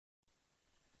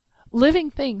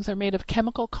Living things are made of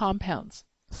chemical compounds,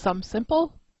 some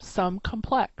simple, some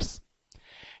complex.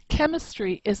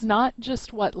 Chemistry is not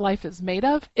just what life is made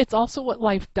of, it's also what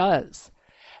life does.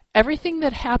 Everything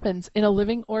that happens in a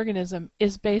living organism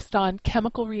is based on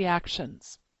chemical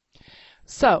reactions.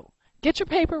 So, get your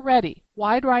paper ready,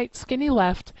 wide right, skinny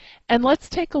left, and let's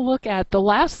take a look at the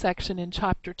last section in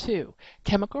Chapter 2,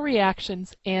 Chemical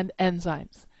Reactions and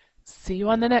Enzymes. See you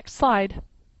on the next slide.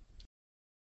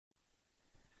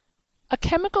 A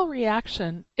chemical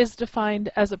reaction is defined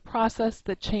as a process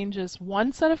that changes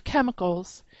one set of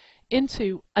chemicals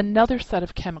into another set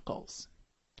of chemicals.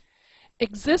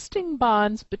 Existing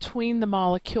bonds between the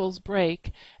molecules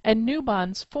break and new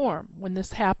bonds form when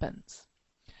this happens.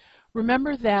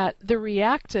 Remember that the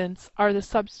reactants are the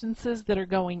substances that are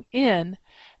going in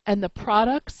and the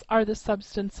products are the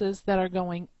substances that are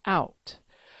going out.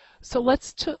 So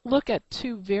let's look at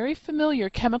two very familiar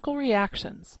chemical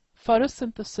reactions,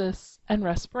 photosynthesis and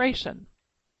respiration.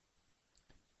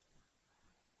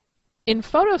 In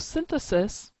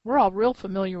photosynthesis, we're all real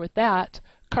familiar with that.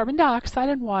 Carbon dioxide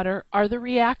and water are the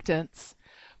reactants.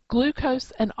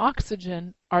 Glucose and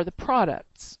oxygen are the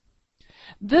products.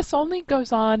 This only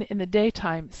goes on in the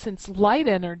daytime since light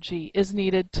energy is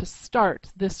needed to start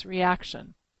this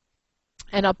reaction.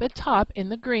 And up at top in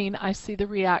the green I see the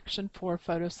reaction for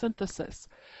photosynthesis.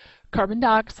 Carbon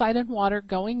dioxide and water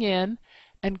going in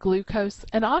and glucose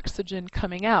and oxygen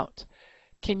coming out.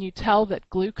 Can you tell that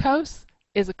glucose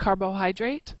is a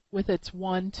carbohydrate with its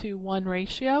 1:1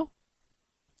 ratio?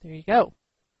 There you go.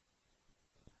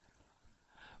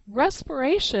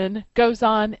 Respiration goes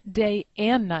on day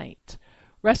and night.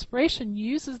 Respiration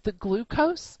uses the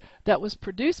glucose that was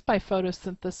produced by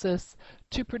photosynthesis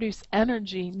to produce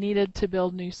energy needed to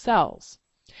build new cells.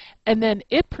 And then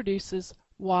it produces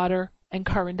water and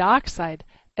carbon dioxide,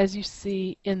 as you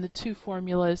see in the two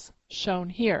formulas shown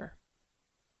here.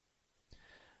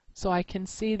 So I can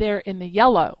see there in the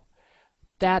yellow,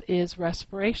 that is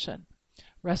respiration.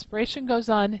 Respiration goes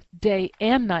on day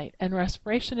and night, and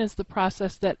respiration is the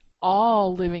process that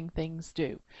all living things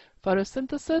do.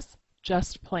 Photosynthesis,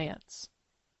 just plants.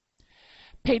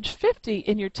 Page 50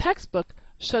 in your textbook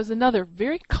shows another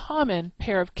very common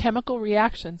pair of chemical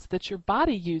reactions that your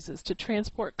body uses to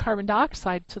transport carbon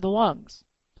dioxide to the lungs.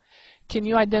 Can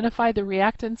you identify the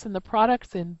reactants and the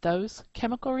products in those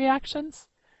chemical reactions?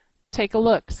 Take a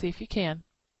look, see if you can.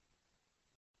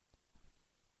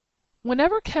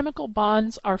 Whenever chemical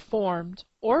bonds are formed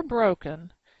or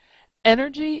broken,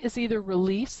 energy is either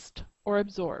released or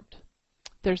absorbed.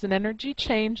 There's an energy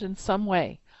change in some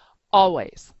way,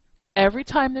 always. Every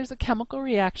time there's a chemical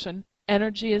reaction,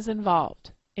 energy is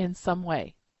involved in some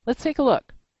way. Let's take a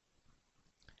look.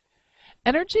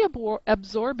 Energy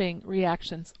absorbing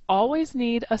reactions always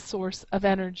need a source of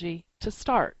energy to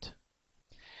start.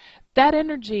 That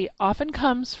energy often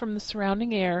comes from the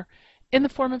surrounding air in the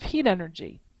form of heat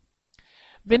energy.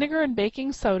 Vinegar and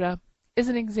baking soda is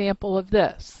an example of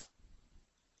this.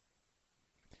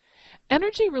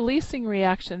 Energy-releasing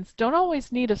reactions don't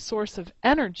always need a source of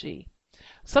energy.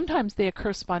 Sometimes they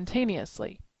occur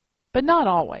spontaneously, but not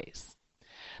always.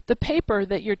 The paper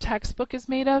that your textbook is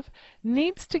made of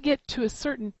needs to get to a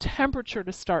certain temperature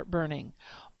to start burning,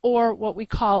 or what we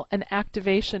call an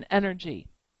activation energy.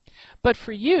 But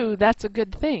for you, that's a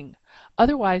good thing.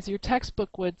 Otherwise, your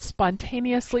textbook would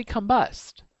spontaneously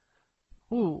combust.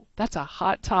 Ooh, that's a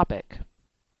hot topic.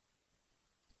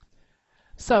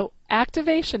 So,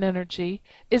 activation energy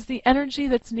is the energy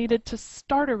that's needed to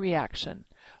start a reaction.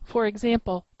 For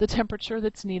example, the temperature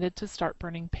that's needed to start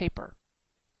burning paper.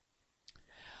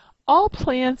 All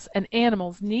plants and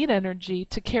animals need energy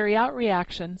to carry out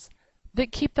reactions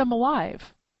that keep them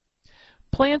alive.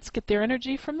 Plants get their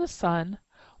energy from the sun,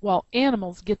 while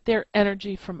animals get their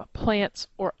energy from plants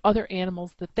or other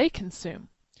animals that they consume.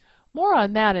 More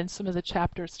on that in some of the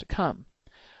chapters to come.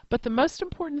 But the most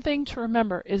important thing to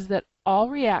remember is that all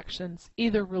reactions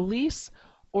either release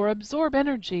or absorb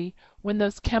energy when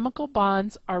those chemical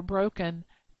bonds are broken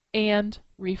and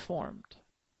reformed.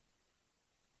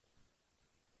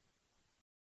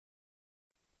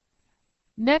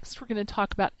 Next, we're going to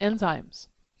talk about enzymes.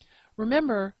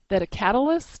 Remember that a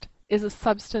catalyst is a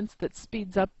substance that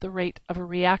speeds up the rate of a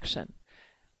reaction.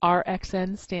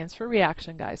 RXN stands for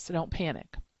reaction, guys, so don't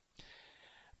panic.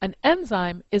 An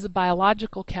enzyme is a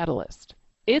biological catalyst.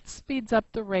 It speeds up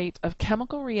the rate of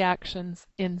chemical reactions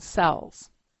in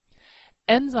cells.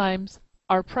 Enzymes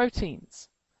are proteins.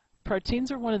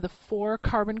 Proteins are one of the 4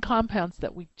 carbon compounds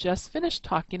that we just finished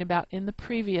talking about in the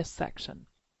previous section.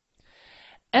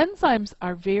 Enzymes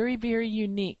are very, very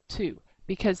unique too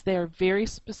because they are very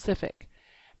specific.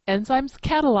 Enzymes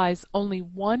catalyze only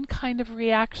one kind of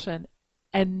reaction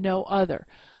and no other.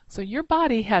 So your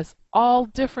body has all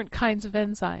different kinds of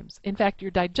enzymes. In fact,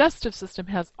 your digestive system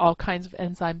has all kinds of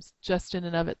enzymes just in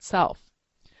and of itself.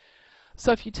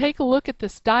 So if you take a look at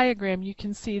this diagram, you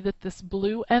can see that this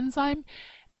blue enzyme,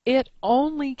 it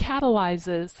only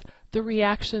catalyzes the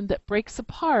reaction that breaks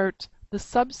apart the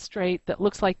substrate that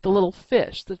looks like the little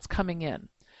fish that's coming in.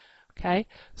 Okay,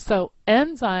 so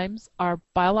enzymes are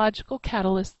biological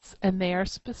catalysts and they are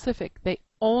specific. They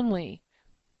only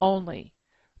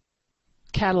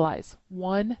catalyze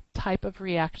one type of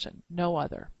reaction, no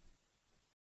other.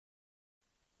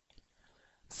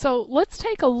 So let's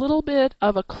take a little bit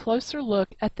of a closer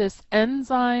look at this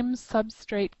enzyme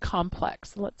substrate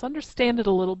complex. Let's understand it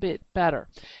a little bit better.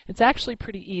 It's actually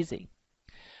pretty easy.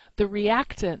 The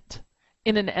reactant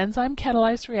in an enzyme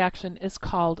catalyzed reaction is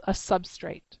called a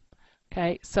substrate.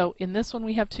 Okay, so in this one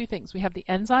we have two things. We have the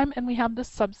enzyme and we have the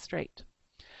substrate.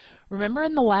 Remember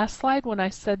in the last slide when I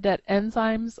said that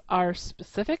enzymes are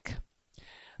specific?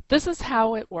 This is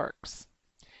how it works.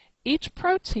 Each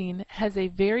protein has a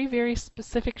very, very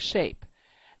specific shape,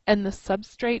 and the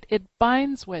substrate it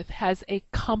binds with has a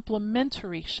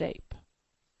complementary shape.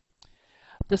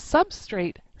 The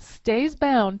substrate stays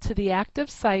bound to the active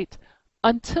site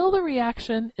until the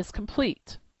reaction is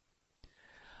complete.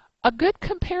 A good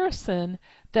comparison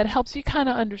that helps you kind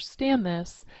of understand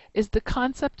this is the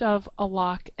concept of a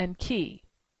lock and key.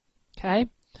 Okay?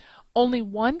 Only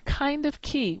one kind of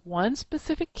key, one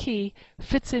specific key,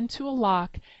 fits into a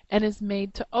lock and is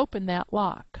made to open that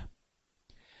lock.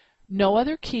 No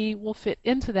other key will fit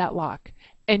into that lock,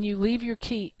 and you leave your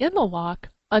key in the lock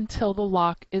until the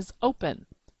lock is open.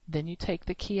 Then you take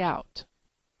the key out.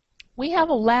 We have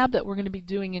a lab that we're going to be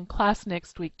doing in class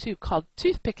next week too called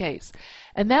Toothpick Ace,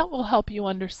 and that will help you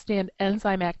understand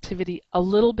enzyme activity a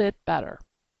little bit better.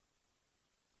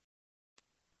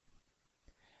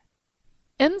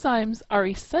 Enzymes are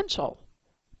essential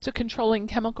to controlling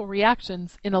chemical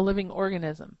reactions in a living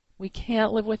organism. We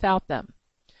can't live without them.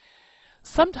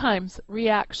 Sometimes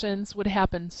reactions would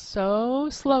happen so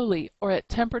slowly or at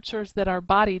temperatures that our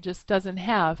body just doesn't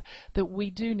have that we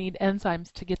do need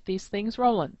enzymes to get these things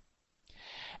rolling.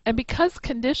 And because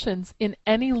conditions in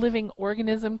any living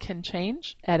organism can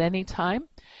change at any time,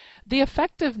 the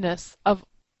effectiveness of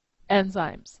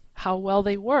enzymes, how well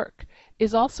they work,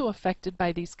 is also affected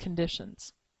by these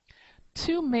conditions.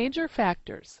 Two major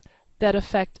factors that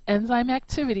affect enzyme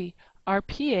activity are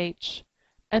pH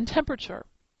and temperature.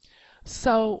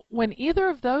 So when either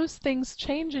of those things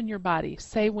change in your body,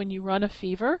 say when you run a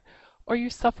fever or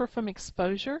you suffer from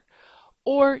exposure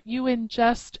or you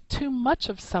ingest too much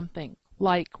of something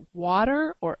like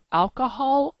water or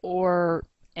alcohol, or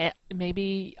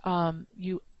maybe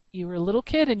you were a little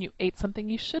kid and you ate something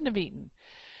you shouldn't have eaten,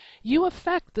 you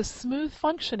affect the smooth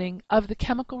functioning of the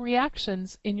chemical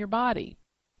reactions in your body.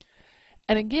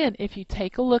 And again, if you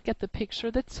take a look at the picture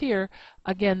that's here,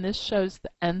 again this shows the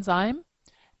enzyme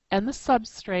and the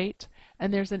substrate,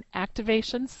 and there's an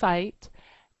activation site,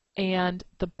 and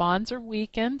the bonds are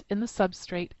weakened in the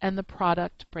substrate and the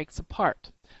product breaks apart.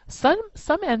 Some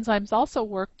enzymes also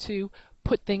work to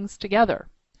put things together.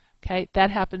 Okay, that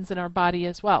happens in our body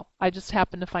as well. I just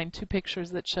happened to find two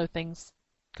pictures that show things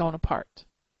going apart.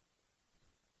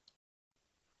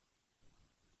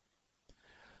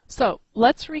 So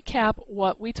let's recap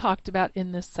what we talked about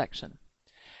in this section.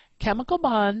 Chemical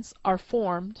bonds are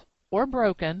formed or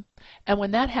broken, and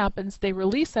when that happens, they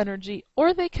release energy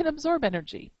or they can absorb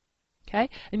energy. Okay,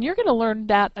 and you're going to learn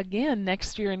that again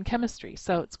next year in chemistry,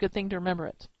 so it's a good thing to remember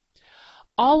it.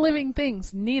 All living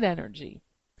things need energy,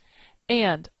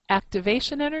 and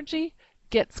activation energy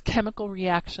gets chemical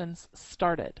reactions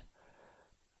started.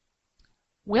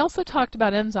 We also talked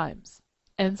about enzymes.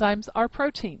 Enzymes are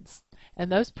proteins, and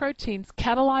those proteins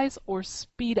catalyze or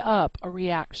speed up a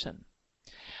reaction.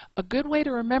 A good way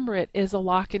to remember it is a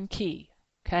lock and key.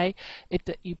 Okay,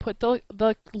 you put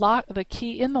the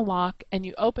key in the lock and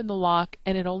you open the lock,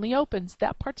 and it only opens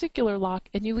that particular lock,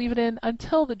 and you leave it in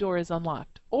until the door is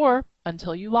unlocked or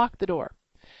until you lock the door.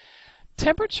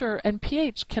 Temperature and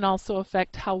pH can also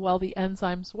affect how well the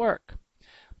enzymes work.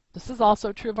 This is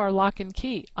also true of our lock and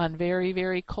key. On very,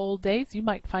 very cold days, you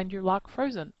might find your lock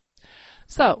frozen.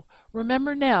 So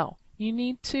remember now, you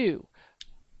need to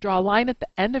draw a line at the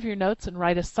end of your notes and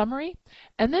write a summary,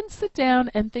 and then sit down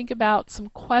and think about some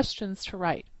questions to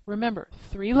write. Remember,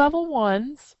 3 level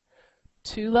 1s,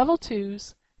 2 level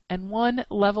 2s, and 1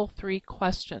 level 3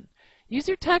 question. Use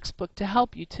your textbook to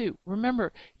help you too.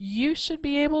 Remember, you should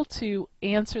be able to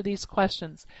answer these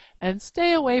questions and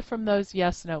stay away from those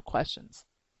yes/no questions.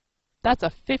 That's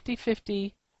a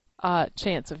 50-50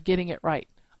 chance of getting it right.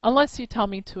 unless you tell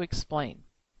me to explain.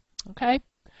 Okay?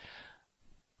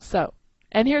 So,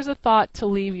 and here's a thought to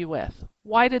leave you with.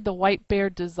 Why did the white bear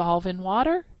dissolve in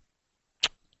water?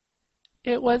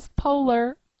 It was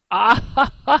polar. Ah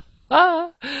ha ha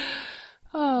ha.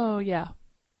 Oh yeah,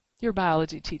 your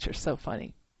biology teacher's so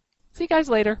funny. See you guys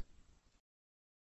later.